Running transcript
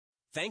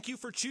Thank you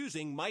for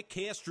choosing Mike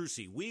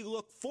Castrucci. We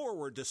look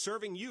forward to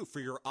serving you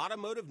for your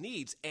automotive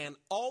needs and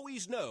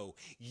always know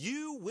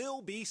you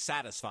will be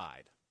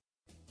satisfied.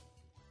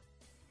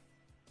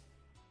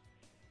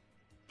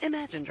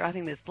 Imagine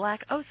driving this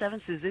black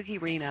 '07 Suzuki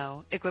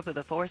Reno, equipped with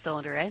a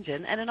 4-cylinder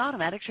engine and an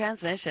automatic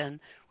transmission,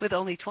 with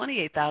only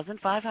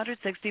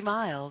 28,560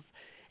 miles.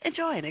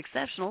 Enjoy an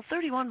exceptional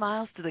 31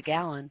 miles to the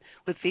gallon,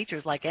 with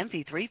features like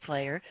MP3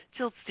 Player,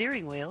 tilt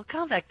steering wheel,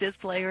 compact disc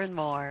player, and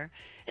more.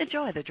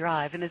 Enjoy the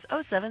drive in this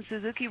 '07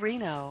 Suzuki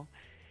Reno.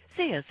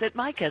 See us at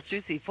Mike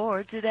Castrucci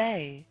Ford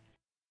today.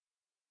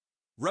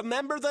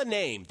 Remember the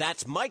name.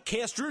 That's Mike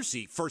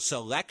Castrucci for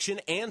selection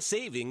and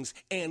savings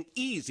and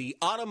easy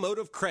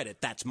automotive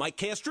credit. That's Mike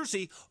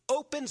Castrucci,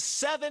 open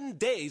 7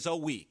 days a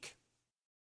week.